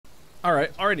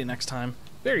Alright, already next time.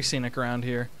 Very scenic around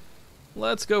here.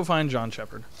 Let's go find John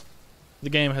Shepard. The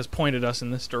game has pointed us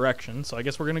in this direction, so I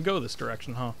guess we're gonna go this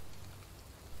direction, huh?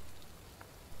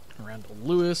 Randall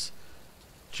Lewis.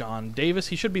 John Davis.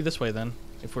 He should be this way then,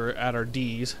 if we're at our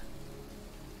D's.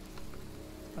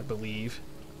 I believe.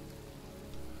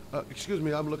 Excuse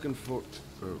me, I'm looking for...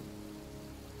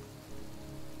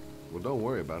 Well, don't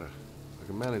worry about it. I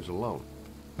can manage alone.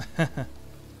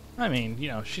 I mean, you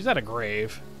know, she's at a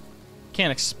grave.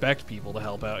 Can't expect people to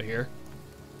help out here.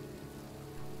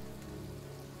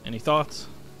 Any thoughts?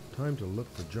 Time to look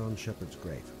for John Shepard's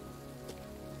grave.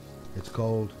 It's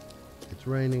cold. It's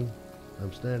raining.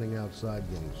 I'm standing outside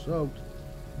getting soaked.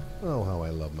 Oh, how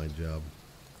I love my job.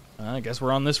 I guess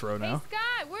we're on this road now. Hey,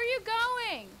 Scott, where are you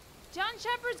going? John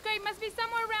Shepard's grave must be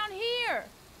somewhere around here.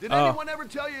 Did anyone ever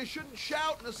tell you shouldn't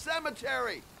shout in a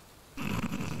cemetery?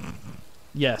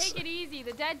 Yes. Take it easy.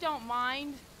 The dead don't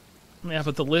mind. Yeah,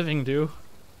 but the living do.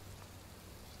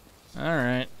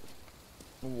 Alright.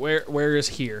 Where is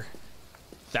here?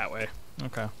 That way.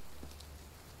 Okay.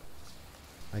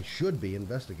 I should be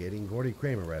investigating Gordy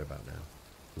Kramer right about now.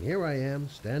 And here I am,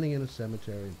 standing in a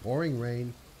cemetery, pouring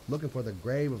rain, looking for the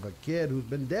grave of a kid who's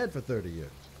been dead for 30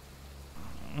 years.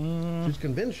 She's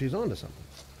convinced she's onto something.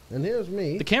 And here's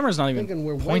me. The camera's not even thinking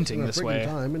we're pointing wasting this way.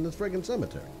 time in this friggin'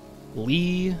 cemetery.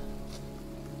 Lee.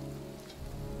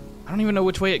 I don't even know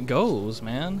which way it goes,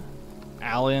 man.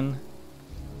 Allen.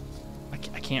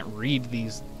 I can't read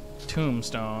these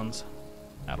tombstones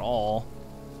at all.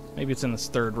 Maybe it's in this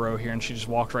third row here and she just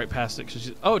walked right past it.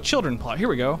 Cause oh, children plot. Here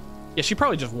we go. Yeah, she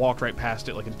probably just walked right past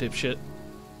it like a dipshit.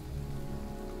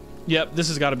 Yep, this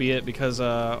has got to be it because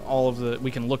all of the...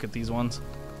 We can look at these ones.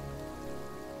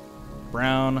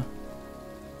 Brown.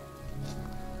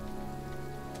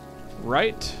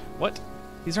 Right? What?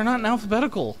 These are not in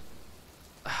alphabetical.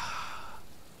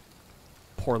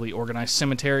 Poorly organized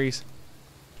cemeteries.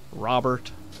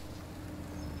 Robert.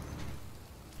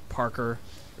 Parker.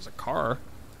 There's a car.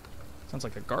 Sounds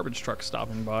like a garbage truck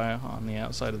stopping by on the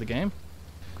outside of the game.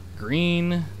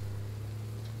 Green.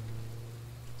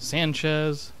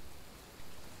 Sanchez.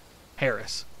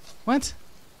 Harris. What?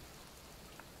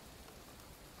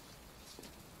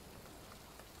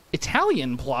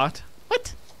 Italian plot?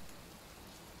 What?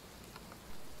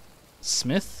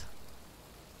 Smith?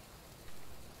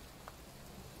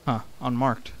 Huh,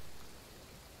 unmarked.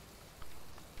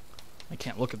 I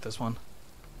can't look at this one.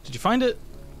 Did you find it?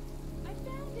 I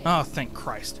found it. Oh, thank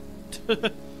Christ.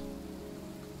 Hey,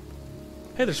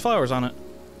 there's flowers on it.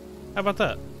 How about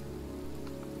that?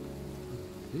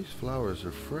 These flowers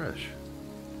are fresh.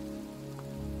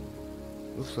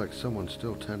 Looks like someone's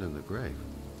still tending the grave.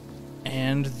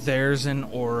 And there's an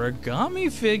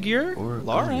origami figure. Origami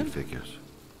Lauren. figures.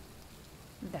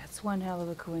 That's one hell of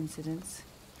a coincidence.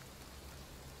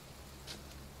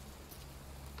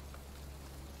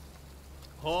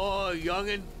 Oh,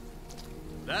 youngin'.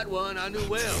 That one I knew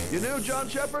well. You knew John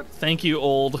Shepard? Thank you,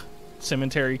 old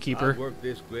cemetery keeper. I've worked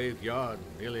this graveyard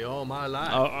nearly all my life.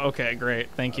 Oh, okay, great.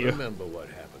 Thank I you. remember what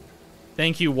happened.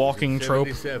 Thank you, walking trope.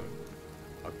 77.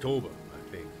 October,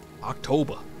 I think.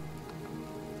 October.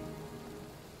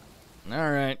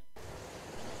 All right.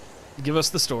 Give us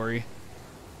the story.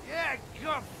 Yeah,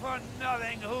 good for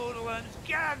nothing hoodlums.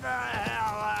 Get the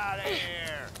hell out of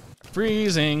here.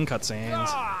 Freezing cutscenes.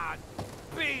 God,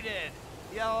 beat it,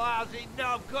 you lousy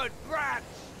no good brats.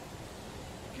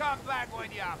 Come back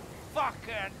when your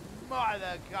fucking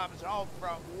mother comes home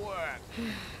from work.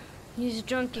 He's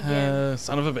drunk again.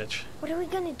 Son of a bitch. What are we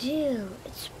gonna do?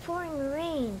 It's pouring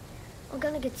rain. We're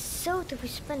gonna get soaked if we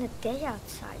spend a day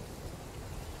outside.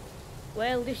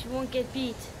 Well, at least we won't get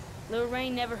beat. Little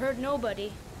rain never hurt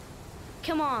nobody.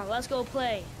 Come on, let's go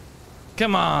play.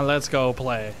 Come on, let's go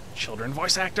play. Children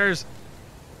voice actors.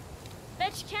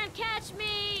 Bet you can't catch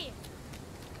me!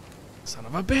 Son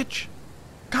of a bitch.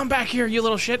 Come back here, you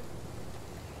little shit.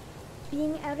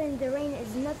 Being out in the rain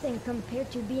is nothing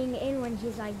compared to being in when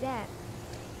he's like that.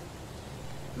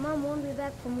 Mom won't be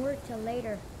back from work till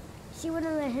later. She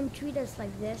wouldn't let him treat us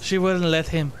like this. She wouldn't let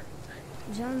him.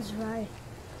 John's right.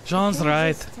 John's We can't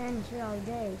right. just stand here all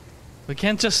day. We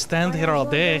can't just stand Might here as all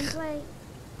well day. go and play.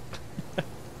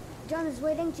 John is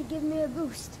waiting to give me a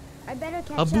boost. I better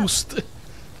catch A up. boost.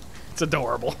 It's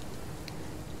adorable.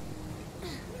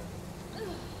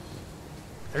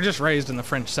 They're just raised in the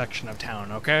French section of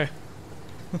town, okay?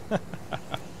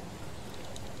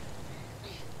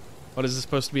 What is this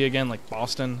supposed to be again? Like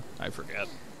Boston? I forget.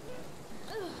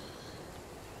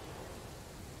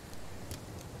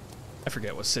 I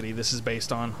forget what city this is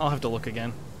based on. I'll have to look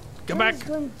again. Come John's back!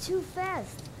 going too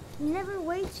fast. He never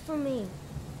waits for me.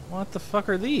 What the fuck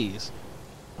are these?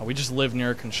 Oh, we just live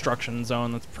near a construction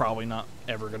zone that's probably not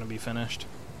ever going to be finished.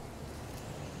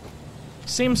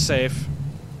 Seems safe.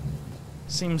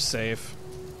 Seems safe.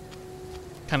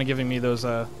 Kind of giving me those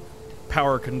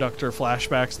power conductor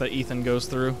flashbacks that Ethan goes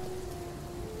through.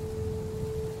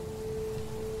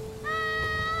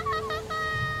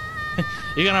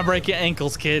 You're gonna break your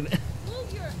ankles, kid.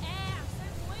 Move your ass.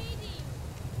 I'm waiting.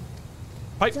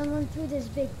 Pipe. Someone threw this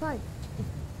big pipe.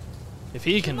 If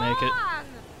he can make it. On.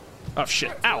 Oh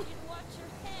shit! Ow! Watch your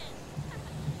head.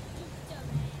 You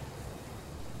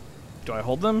dumbass. Do I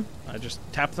hold them? I just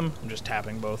tap them? I'm just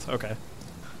tapping both. Okay.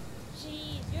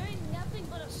 Jeez, you're nothing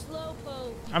but a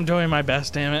slowpoke. I'm doing my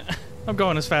best, damn it. I'm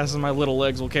going as fast as my little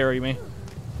legs will carry me.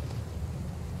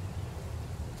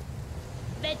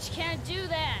 Bet you can't do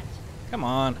that. Come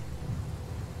on.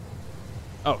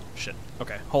 Oh, shit.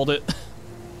 Okay, hold it.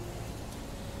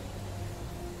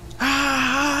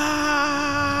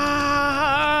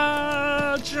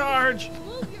 Ah, charge!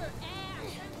 Move your ass.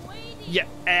 I'm waiting. Yeah,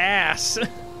 ass!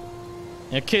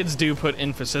 Yeah, kids do put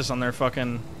emphasis on their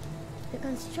fucking... The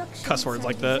construction Cuss words site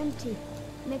like is that. empty.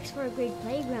 Makes for a great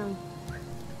playground.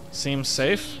 Seems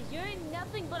safe. Jeez, you're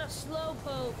nothing but a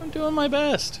slowpoke. I'm doing my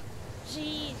best.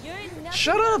 Jeez, you're nothing.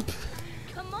 Shut up!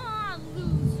 Come on,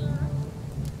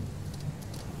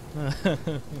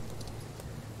 loser.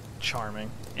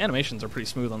 Charming. Animations are pretty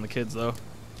smooth on the kids, though.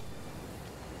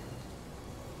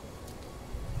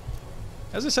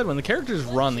 As I said, when the characters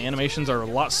run, the animations are a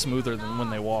lot smoother than when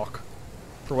they walk.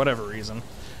 For whatever reason.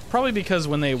 Probably because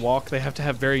when they walk, they have to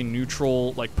have very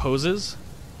neutral, like, poses.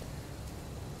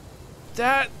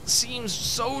 That seems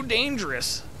so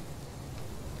dangerous.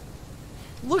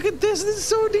 Look at this, this is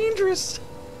so dangerous.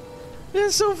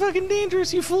 This is so fucking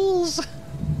dangerous, you fools.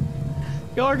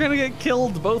 Y'all are gonna get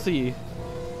killed, both of you.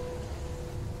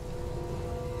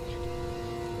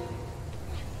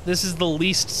 This is the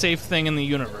least safe thing in the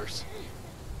universe.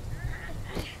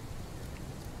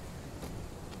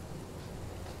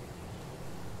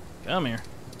 Come here.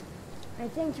 I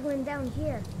think he went down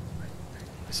here.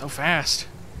 So fast.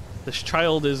 This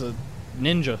child is a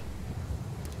ninja.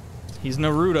 He's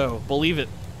Naruto, believe it.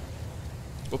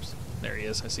 Whoops, there he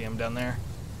is. I see him down there.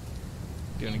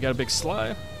 Dude, he got a big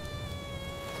slide.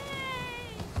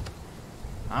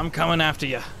 I'm coming after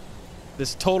you.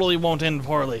 This totally won't end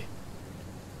poorly.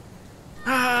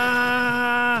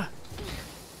 Ah!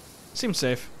 Seems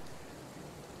safe.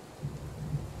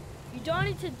 You don't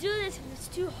need to do this if it's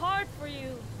too hard for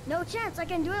you. No chance, I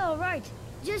can do it alright.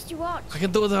 Just you watch. I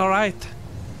can do it alright.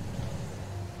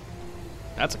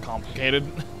 That's a complicated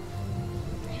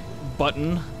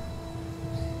button.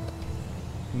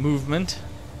 Movement.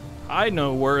 I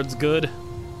know words good.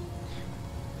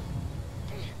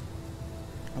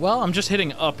 Well, I'm just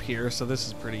hitting up here, so this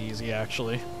is pretty easy,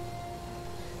 actually.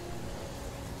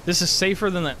 This is safer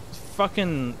than that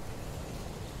fucking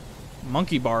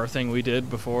monkey bar thing we did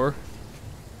before.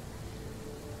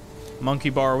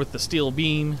 Monkey bar with the steel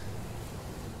beam.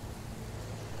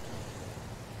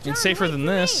 John, It's safer wait than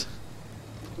for this.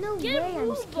 me. No Get a way I'm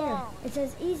move scared. on. It's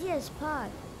as easy as pot.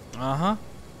 Uh-huh.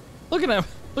 Look at him.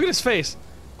 Look at his face.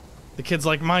 The kid's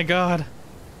like, my God.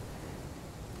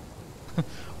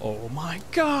 Oh my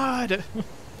God.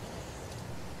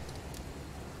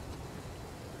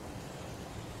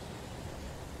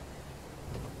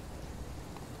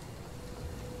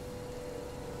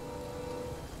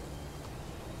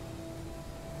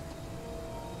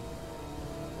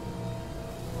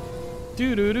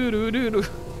 Do do do do do do.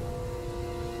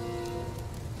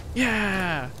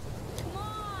 Yeah. Come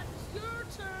on, it's your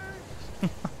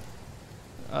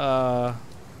turn.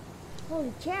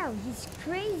 Holy cow, he's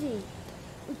crazy.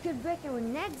 We could break our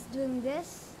necks doing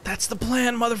this. That's the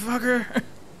plan, motherfucker.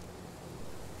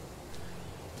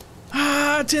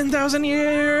 Ah, 10,000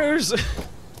 years. It's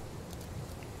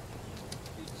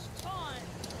time.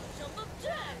 Jump up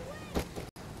jack.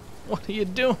 What are you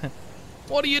doing?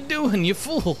 What are you doing, you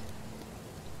fool?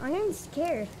 I am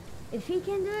scared. If he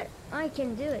can do it, I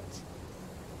can do it.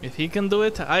 If he can do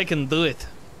it, I can do it.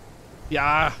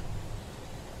 Yeah.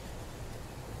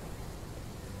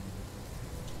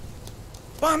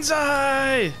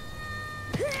 Bonsai!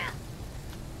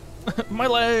 My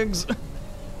legs!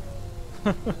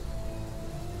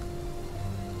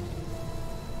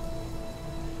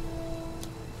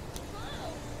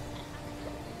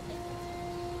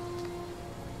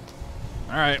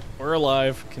 Alright, we're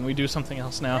alive. Can we do something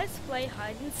else now? Let's play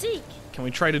hide and seek. Can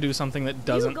we try to do something that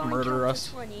doesn't You go and murder count to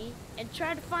us? 20 and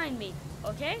try to find me,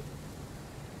 okay?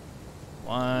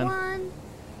 1, 1,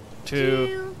 2,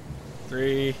 2,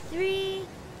 3, 3,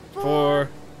 4,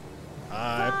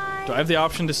 5. Do I have the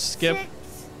option to skip? 6,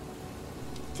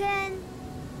 10,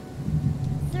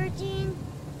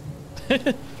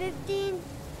 15,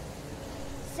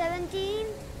 17,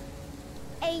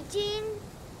 18,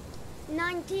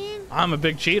 19, I'm a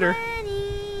big cheater.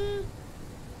 20.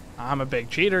 I'm a big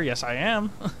cheater. Yes, I am.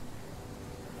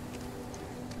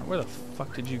 Where the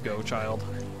fuck did you go, child?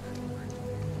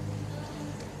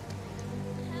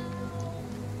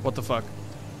 What the fuck?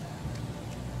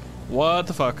 What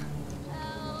the fuck?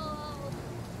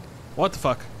 What the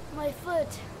fuck? My foot.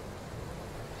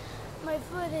 My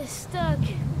foot is stuck.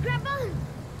 Grandpa,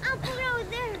 I'll put it over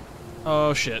there.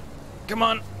 Oh shit. Come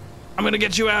on. I'm gonna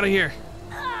get you out of here.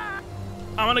 I'm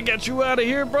gonna get you out of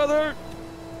here, brother.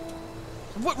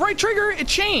 What, right trigger? It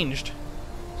changed.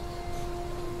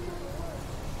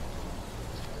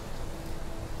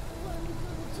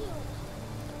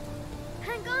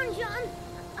 Hang on, John.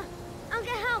 I'll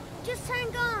get help. Just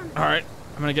hang on. Alright,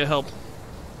 I'm gonna get help.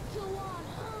 Go on,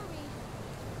 hurry.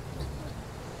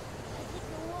 I think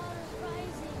the water's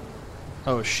rising.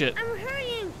 Oh shit. I'm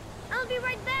hurrying. I'll be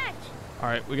right back.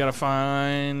 Alright, we gotta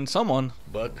find someone.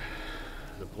 But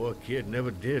the poor kid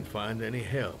never did find any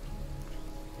help.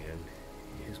 And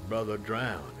his brother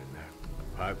drowned in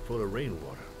that pipe full of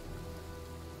rainwater.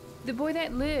 The boy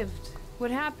that lived,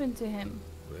 what happened to him?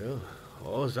 Well,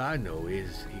 all I know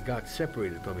is he got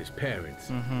separated from his parents.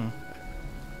 Mm-hmm.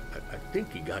 I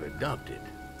think he got adopted.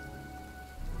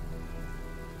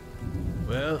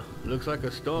 Well, looks like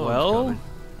a storm's Well, coming.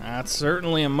 that's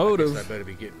certainly a I motive. guess I better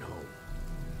be getting home.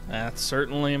 That's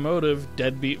certainly a motive.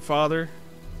 Deadbeat father.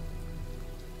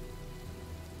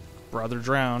 Brother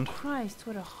drowned. Christ,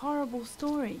 what a horrible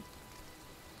story.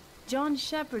 John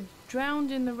Shepherd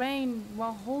drowned in the rain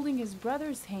while holding his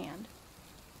brother's hand.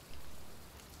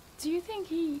 Do you think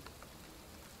he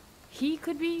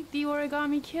could be the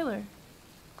origami killer?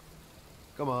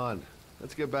 Come on,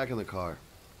 let's get back in the car.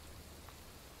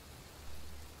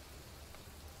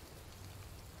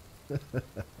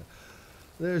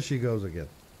 There she goes again.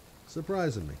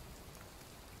 Surprising me.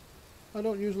 I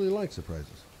don't usually like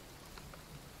surprises.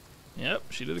 Yep,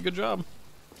 she did a good job.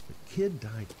 The kid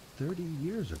died 30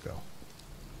 years ago.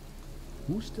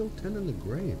 Who's still tending the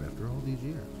grave after all these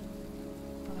years?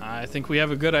 I think we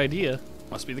have a good idea.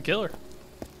 Must be the killer.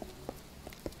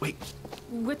 Wait,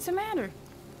 What's the matter?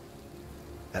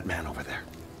 that man over there.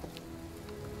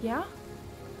 Yeah?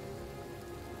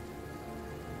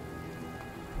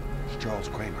 It's Charles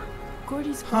Kramer.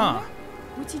 Gordy's Huh. father?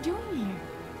 What's he doing here?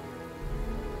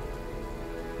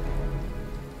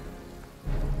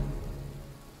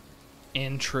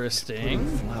 Interesting.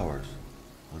 Putting flowers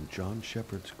on John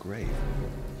Shepherd's grave.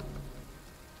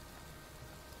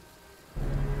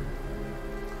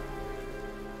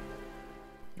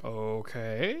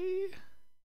 Okay.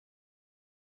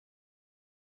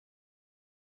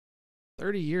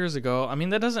 30 years ago. I mean,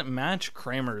 that doesn't match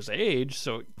Kramer's age,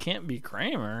 so it can't be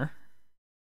Kramer.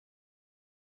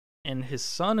 And his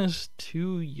son is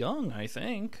too young, I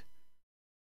think.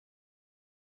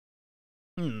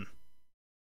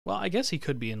 Well, I guess he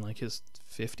could be in like his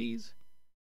 50s.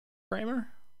 Kramer?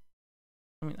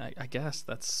 I mean, I guess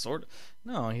that's sort of...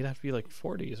 No, he'd have to be like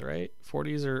 40s, right?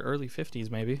 40s or early 50s,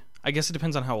 maybe. I guess it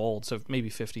depends on how old, so maybe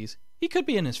 50s. He could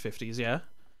be in his 50s, yeah.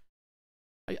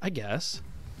 I guess.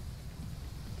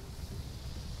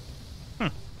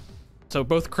 So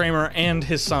both Kramer and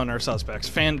his son are suspects.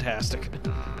 Fantastic.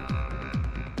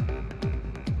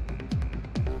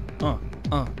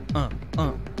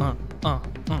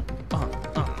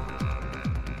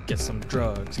 Get some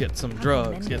drugs, get some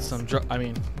drugs, get some I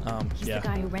mean, He's yeah. the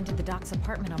guy who rented the Doc's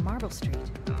apartment on Marble Street.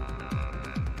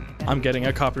 I'm getting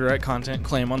a copyright content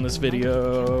claim on this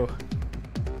video.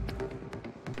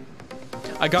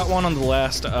 I got one on the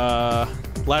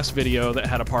last video that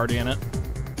had a party in it.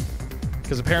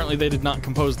 Because apparently they did not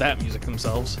compose that music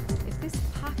themselves. If this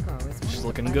Paco is one She's of the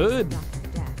looking brothers good.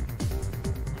 of Dr.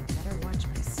 Death, I better watch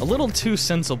my A step. little too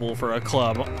sensible for a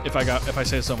club, if I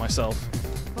say so myself.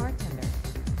 Bartender.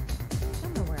 I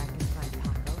know where I can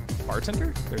find Paco.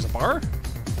 Bartender? There's a bar?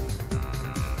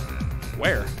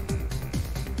 Where?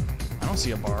 I don't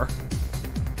see a bar.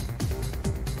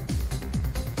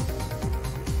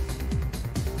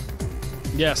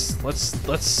 Yes,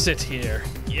 let's sit here.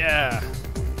 Yeah.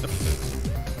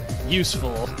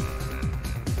 Useful.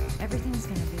 Everything's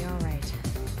gonna be all right.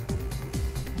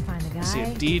 I find the guy. See a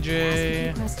ask DJ. him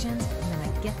a few questions, and then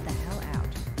I get the hell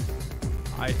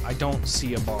out. I don't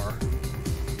see a bar.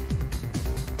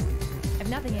 I've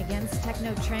nothing against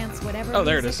techno, trance, whatever. Oh,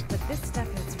 there it music, is. But this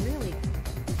stuff is really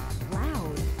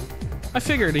loud. I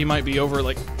figured he might be over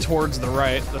like towards the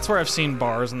right. That's where I've seen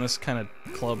bars in this kind of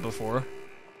club before.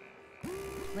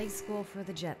 Play school for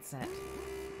the jet set.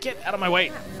 Get out of my way.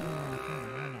 Not really wanna come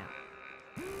and hang out.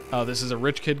 Oh, this is a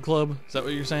rich kid club? Is that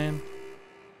what you're saying?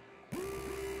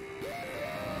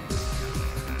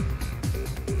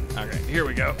 here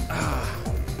we go.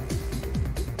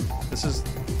 This is...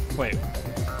 Wait.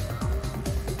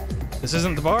 This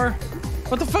isn't the bar?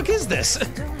 What the fuck is this? Still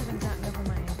haven't gotten over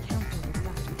my encounter with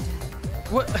Dr.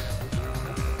 Death. What?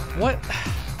 What?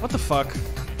 What the fuck?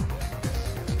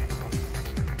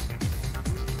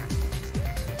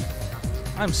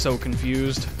 I'm so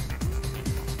confused.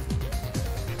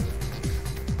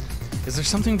 Is there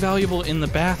something valuable in the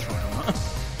bathroom?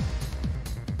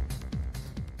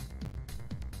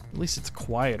 At least it's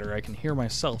quieter. I can hear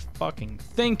myself fucking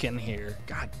thinking here.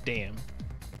 God damn.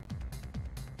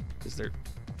 Is there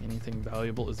anything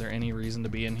valuable? Is there any reason to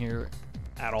be in here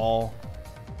at all?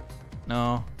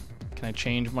 No. Can I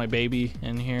change my baby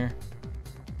in here?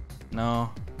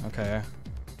 No. Okay.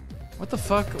 What the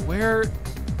fuck? Where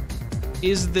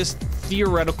is this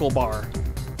theoretical bar?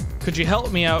 Could you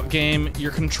help me out, game?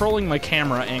 You're controlling my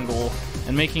camera angle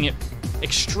and making it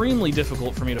extremely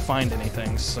difficult for me to find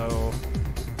anything, so...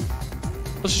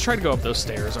 Let's just try to go up those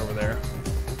stairs over there.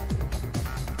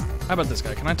 How about this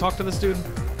guy? Can I talk to this dude?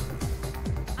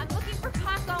 I'm looking for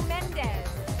Paco Mendez.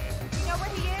 You know where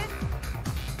he is?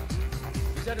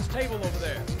 He's at his table over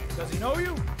there. Does he know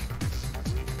you?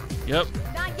 Yep.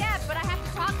 Not yet, but I have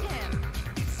to talk to him.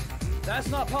 That's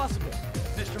not possible.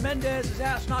 Mr. Mendez is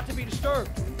asked not to be disturbed.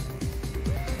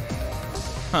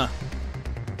 Huh.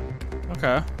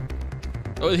 Okay.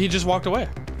 Oh, he just walked away.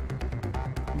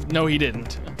 No, he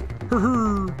didn't.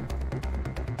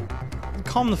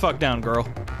 Calm the fuck down, girl.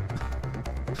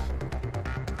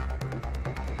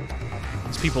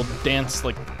 These people dance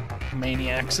like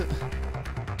maniacs.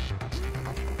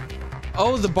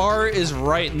 Oh, the bar is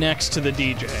right next to the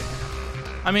DJ.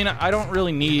 I mean, I don't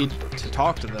really need to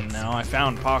talk to them now. I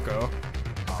found Paco.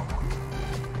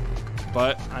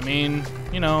 But, I mean,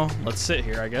 you know, let's sit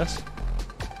here, I guess.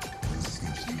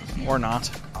 Or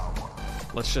not.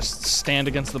 Let's just stand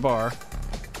against the bar.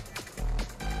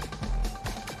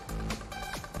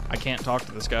 I can't talk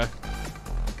to this guy.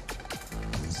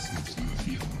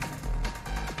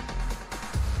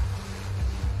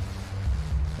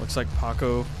 Looks like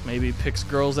Paco maybe picks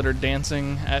girls that are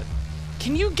dancing at...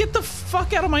 Can you get the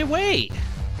fuck out of my way?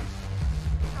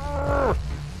 Urgh.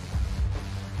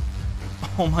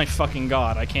 Oh my fucking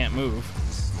god, I can't move.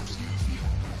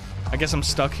 I guess I'm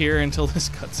stuck here until this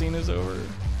cutscene is over.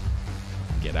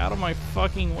 Get out of my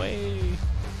fucking way.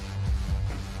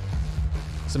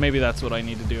 So maybe that's what I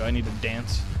need to do. I need to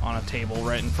dance on a table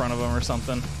right in front of him or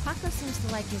something. Paco seems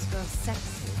to like his girls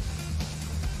sexy.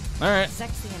 Alright.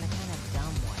 Sexy in a kind of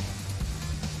dumb way.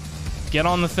 Get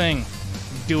on the thing.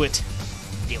 Do it.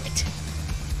 Do it.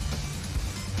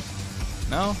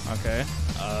 No? Okay.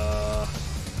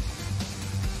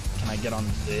 Can I get on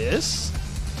this?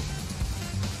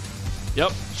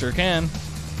 Yep, sure can.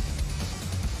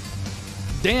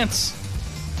 Dance!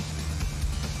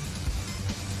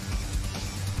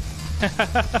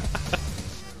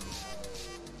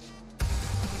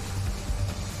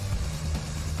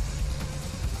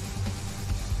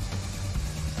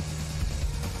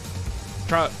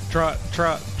 Trot, trot,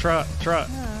 trot, trot, trot.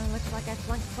 Looks like I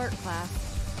flunked flirt class.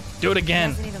 Do it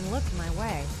again. Doesn't even look my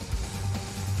way.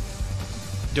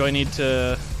 Do I need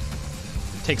to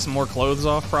take some more clothes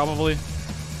off, probably?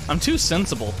 I'm too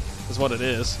sensible, is what it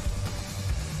is.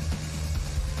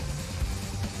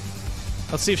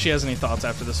 Let's see if she has any thoughts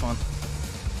after this one.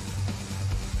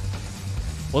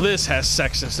 Well, this has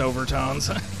sexist overtones.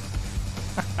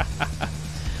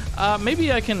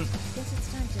 Maybe I can... Guess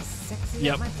it's time to sexy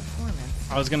Yep. up my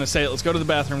performance. I was gonna say, let's go to the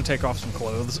bathroom and take off some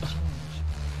clothes. Grab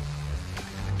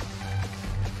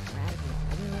your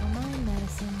pretty little mind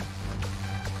medicine.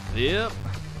 Yep.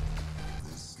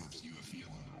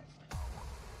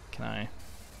 Can I?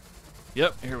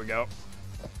 Yep, here we go.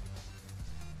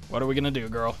 What are we gonna do,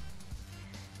 girl?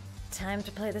 Time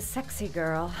to play the sexy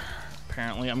girl.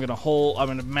 Apparently, I'm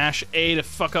gonna mash A to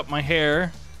fuck up my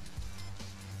hair.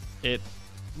 It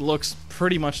looks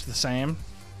pretty much the same.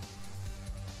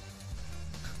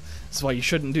 That's why you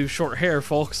shouldn't do short hair,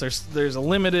 folks. There's a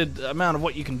limited amount of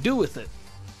what you can do with it.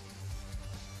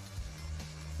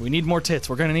 We need more tits.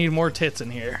 We're gonna need more tits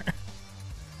in here.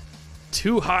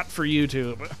 Too hot for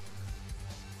YouTube.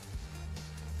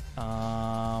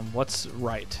 What's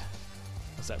right?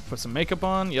 What's that? Put some makeup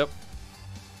on? Yep.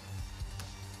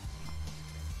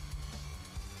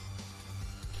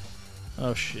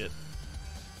 Oh shit.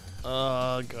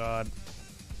 Oh god.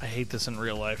 I hate this in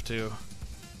real life too.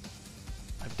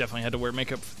 I've definitely had to wear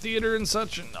makeup for theater and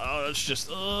such, and oh, it's just,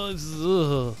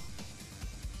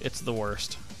 it's the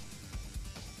worst.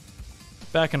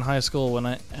 Back in high school when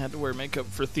I had to wear makeup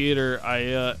for theater,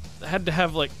 I had to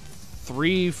have like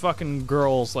 3 fucking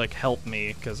girls like help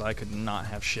me because I could not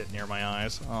have shit near my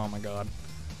eyes. Oh my god.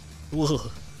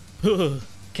 Ugh.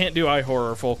 Can't do eye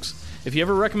horror, folks. If you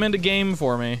ever recommend a game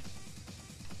for me...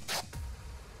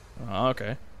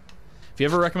 okay. If you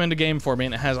ever recommend a game for me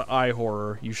and it has eye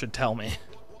horror, you should tell me.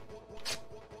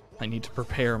 I need to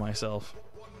prepare myself.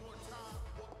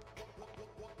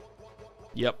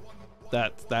 Yep.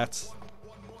 That's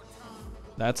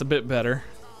a bit better.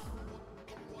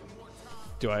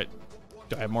 Do I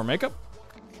have more makeup?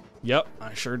 Yep,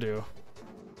 I sure do.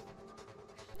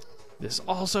 This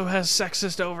also has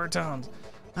sexist overtones.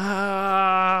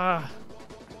 Ah.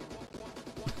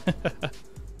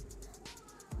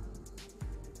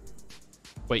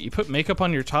 Wait, you put makeup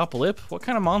on your top lip? What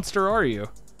kind of monster are you?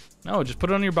 No, just put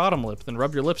it on your bottom lip, then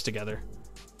rub your lips together.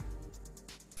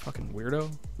 Fucking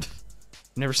weirdo.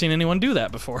 Never seen anyone do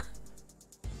that before.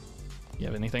 You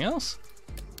have anything else?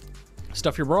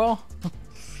 Stuff your bra?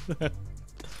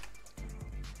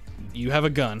 You have a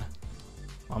gun.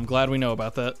 I'm glad we know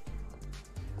about that.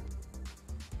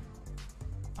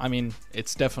 I mean,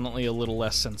 it's definitely a little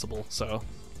less sensible, so...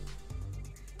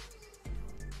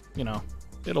 You know,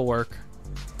 it'll work.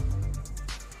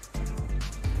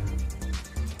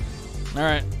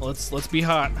 Alright, let's be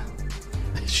hot.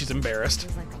 She's embarrassed.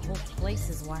 Feels like the whole place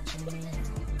is watching me.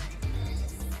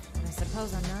 And I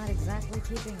suppose I'm not exactly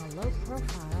keeping a low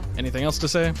profile. Anything else to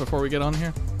say before we get on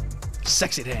here?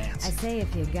 Sexy dance. I say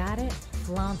if you got it,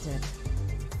 flaunt it.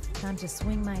 Time to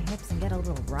swing my hips and get a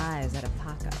little rise out of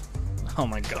Paco. Oh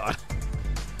my god.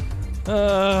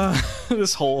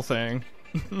 This whole thing.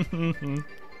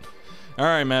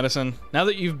 Alright, Madison. Now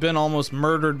that you've been almost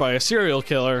murdered by a serial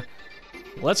killer,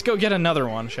 let's go get another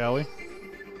one, shall we?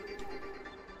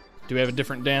 Do we have a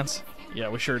different dance? Yeah,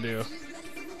 we sure do.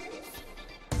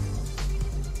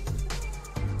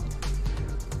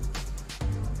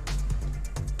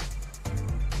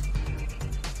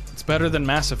 It's better than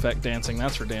Mass Effect dancing,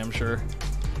 that's for damn sure.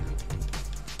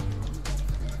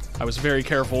 I was very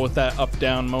careful with that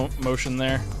up-down motion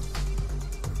there.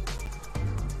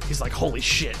 He's like, holy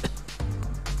shit.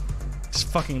 He's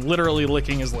fucking literally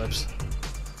licking his lips.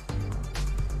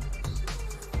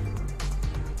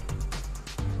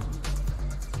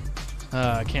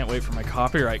 I can't wait for my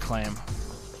copyright claim.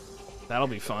 That'll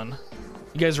be fun.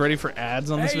 You guys ready for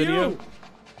ads on this video? You.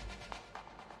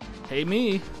 Hey,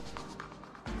 me.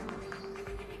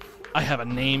 I have a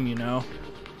name, you know.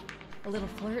 A little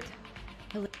flirt.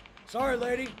 Sorry,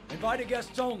 lady. Invited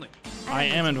guests only. I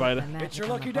am invited. It's your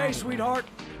lucky day, sweetheart.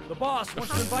 The boss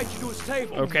wants to invite you to his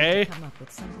table. Okay. Come up with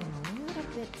something a little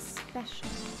bit special.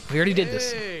 We already did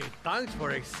this. Hey, thanks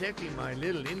for accepting my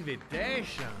little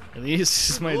invitation. This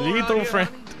is my Go little on, friend.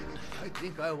 honey. I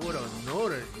think I would have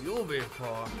noticed you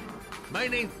before. My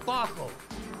name's Paco.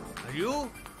 And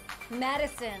you?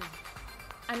 Madison.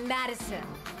 I'm Madison.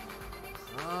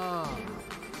 Oh,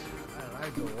 I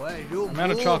like the way you I'm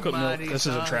out of move, chocolate milk. This is a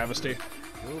Madison. travesty.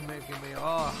 You're making me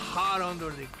all hot under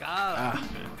the collar. Ah.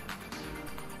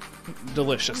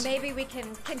 Delicious. Maybe we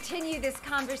can continue this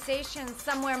conversation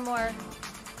somewhere more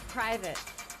private.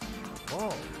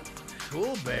 Oh,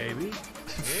 sure, baby.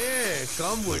 Yeah,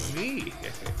 come with me.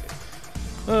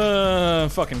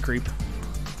 Fucking creep.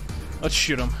 Let's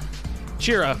shoot him.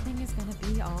 Cheer up. Everything is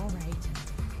gonna be all right.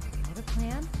 I have a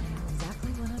plan. I know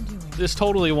exactly what I'm doing. This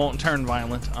totally won't turn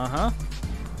violent. Uh-huh.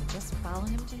 Just follow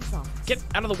him to his office. Get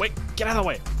out of the way. Get out of the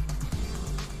way.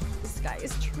 This guy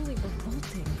is truly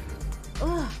revolting.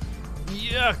 Ugh.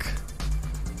 Yuck.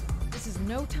 This is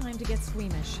no time to get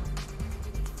squeamish.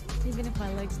 Even if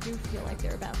my legs do feel like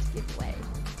they're about to give way.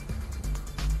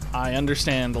 I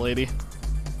understand, lady.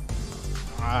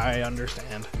 I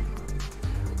understand.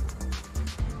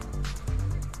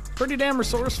 Pretty damn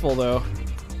resourceful, though.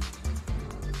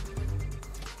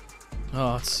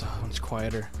 Oh, it's so much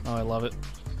quieter. Oh, I love it.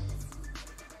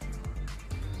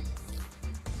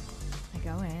 I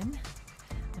go in,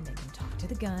 I make him talk to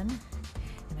the gun,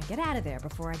 and I get out of there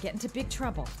before I get into big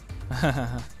trouble.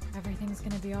 Everything's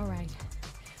gonna be alright.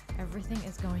 Everything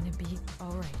is going to be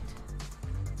alright.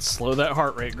 Slow that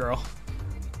heart rate, girl.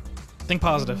 Think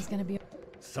positive. Everything's gonna be.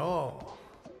 So,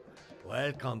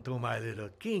 welcome to my little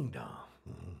kingdom.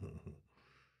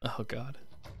 Oh, God.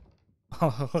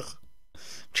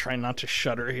 Try not to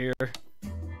shudder here.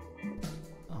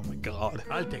 Oh, my God.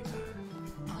 I'll take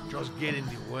that. Just get in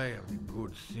the way of the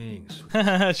good things.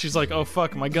 She's like, oh,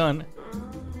 fuck, my gun.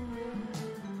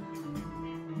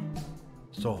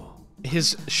 So,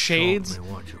 His shades, show me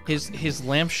what you got. his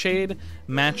lampshade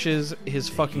matches his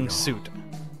fucking suit.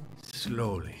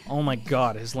 Slowly. Oh my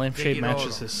god, his lampshade Take it all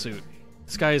matches off. his suit.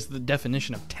 This guy is the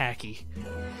definition of tacky.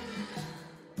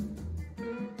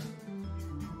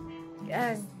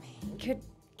 could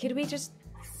we just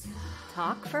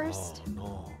talk first? Oh,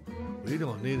 no. We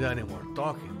don't need any more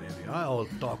talking, baby. I all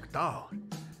talked out.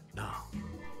 Now,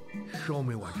 show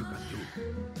me what you can do.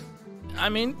 I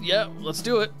mean, yeah, let's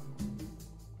do it.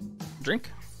 Drink?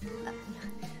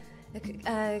 Could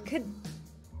I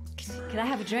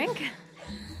have a drink?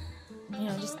 You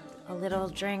know, just a little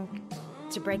drink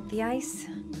to break the ice.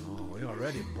 Oh, we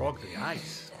already broke the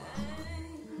ice.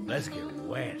 Let's get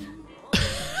wet.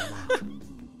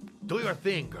 Do your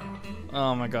thing, girl.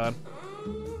 Oh my god.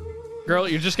 Girl,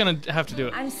 you're just gonna have to do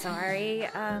it. I'm sorry.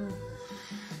 I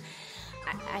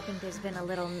think there's been a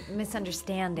little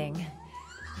misunderstanding.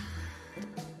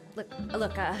 Look,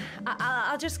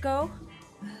 I'll just go.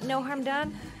 No harm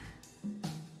done.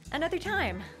 Another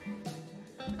time.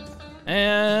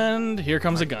 And here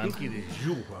comes a I gun. think it is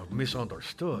you who have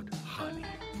misunderstood, honey.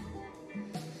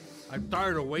 I'm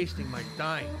tired of wasting my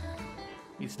time.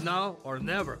 It's now or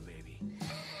never, baby.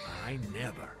 I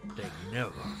never take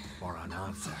never for an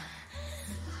answer.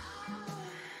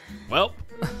 Well,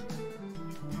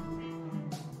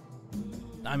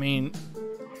 I mean,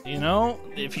 you know,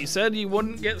 if you said you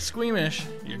wouldn't get squeamish,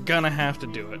 you're gonna have to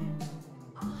do it.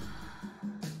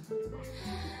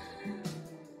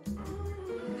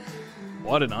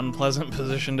 What an unpleasant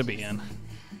position to be in.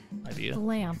 Idea. The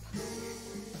lamp.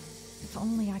 If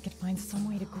only I could find some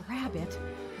way to grab it.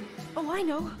 Oh, I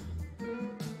know.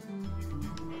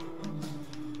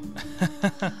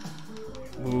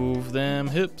 Move them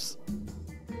hips.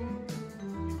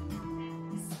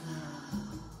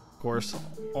 Of course,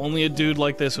 only a dude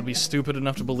like this would be stupid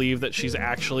enough to believe that she's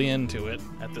actually into it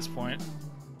at this point.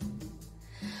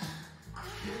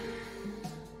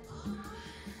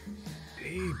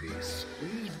 Baby,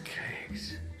 sweet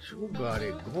cakes. You got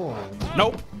it going.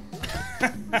 Nope.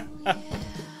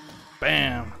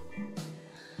 Bam.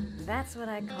 That's what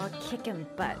I call kicking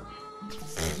butt.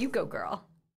 You go, girl.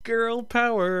 Girl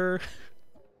power.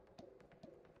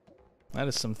 That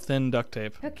is some thin duct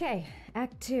tape. Okay,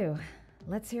 Act 2.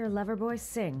 Let's hear Loverboy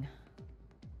sing.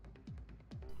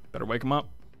 Better wake him up.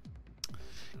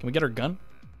 Can we get our gun?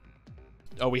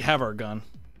 Oh, we have our gun.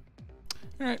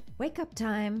 All right. Wake up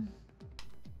time.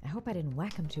 I hope I didn't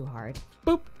whack him too hard.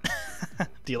 Boop.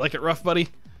 Do you like it rough, buddy?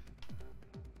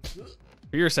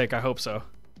 For your sake, I hope so.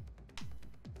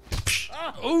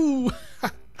 Ooh!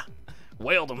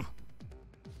 Wailed him.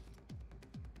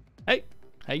 Hey,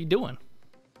 how you doing?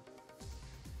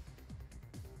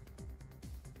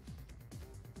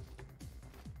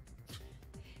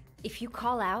 If you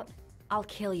call out, I'll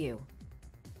kill you.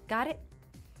 Got it?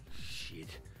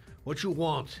 Shit. What you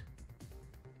want?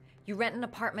 You rent an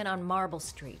apartment on Marble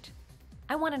Street.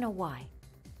 I want to know why.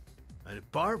 An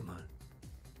apartment?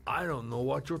 I don't know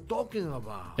what you're talking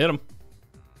about. Hit him.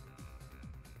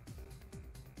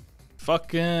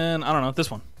 Fucking, I don't know,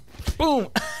 this one. Boom!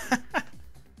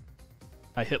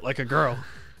 I hit like a girl.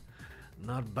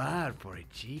 Not bad for a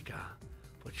chica,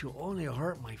 but you only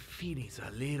hurt my feelings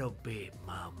a little bit,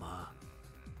 mama.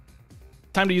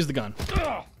 Time to use the gun.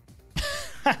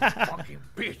 Fucking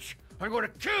bitch! I'm gonna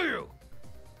kill you!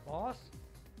 Boss?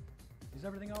 Is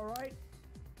everything all right?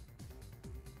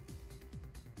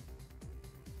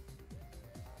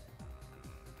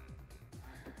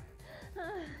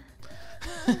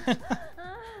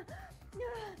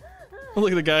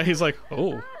 Look at the guy, he's like,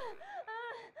 oh.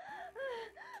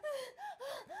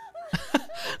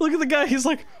 Look at the guy, he's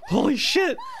like, holy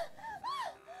shit.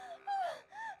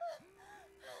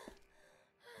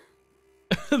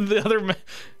 The other man,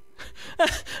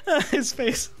 his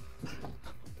face.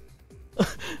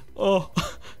 Oh.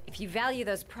 If you value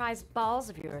those prized balls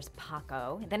of yours,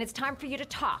 Paco, then it's time for you to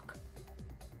talk.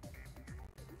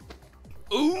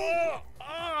 Ooh.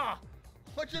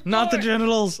 What you Not doing? the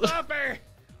genitals. Stop it!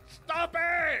 Stop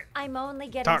it! I'm only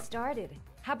getting Talk. started.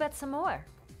 How about some more?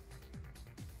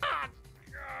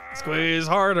 Squeeze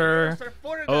harder.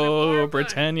 Oh,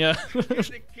 Britannia. Give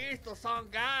the keys to some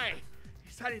guy.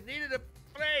 He said he needed a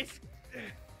place.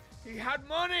 He had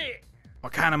money.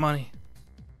 What kind of money?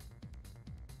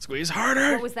 Squeeze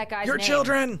harder. What was that guy's Your name?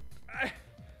 children.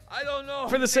 I don't know.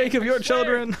 For the sake of I your swear.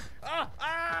 children.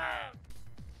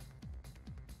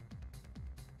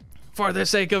 For the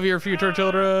sake of your future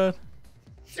children.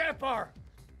 Shepard.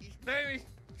 His name is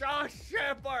John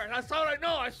Shepard. That's all I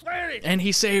know. I swear it. And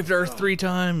he saved her 3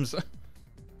 times.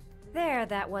 There,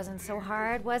 that wasn't so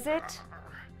hard, was it?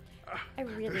 I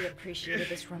really appreciated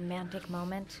this romantic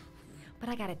moment, but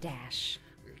I gotta dash.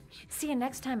 See you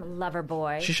next time, lover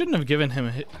boy. She shouldn't have given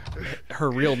him her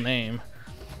real name.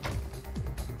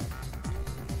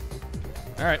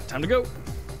 All right, time to go.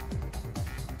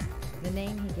 The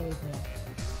name he gave me,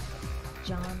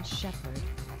 John Shepard.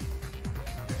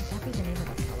 that be the name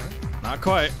of the killer? Not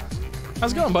quite.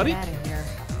 How's it going, buddy? Get out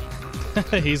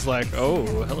of here. He's like, oh,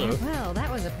 hello. Well, that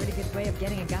was a pretty good way of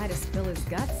getting a guy to spill his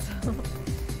guts.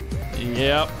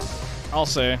 Yep, I'll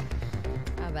say.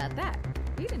 How about that?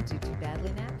 You didn't do too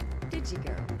badly now, did you,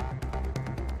 girl?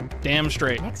 Damn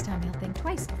straight. Next time he'll think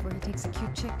twice before he takes a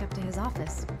cute chick up to his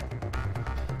office.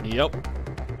 Yep.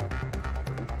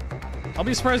 I'll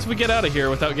be surprised if we get out of here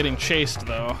without getting chased,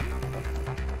 though.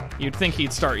 You'd think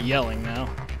he'd start yelling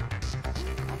now.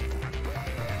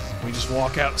 We just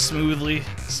walk out smoothly.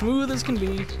 Smooth as can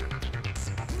be.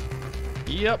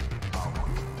 Yep.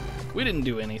 We didn't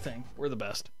do anything. We're the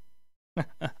best.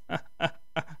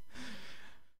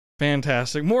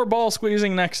 Fantastic. More ball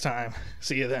squeezing next time.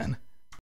 See you then.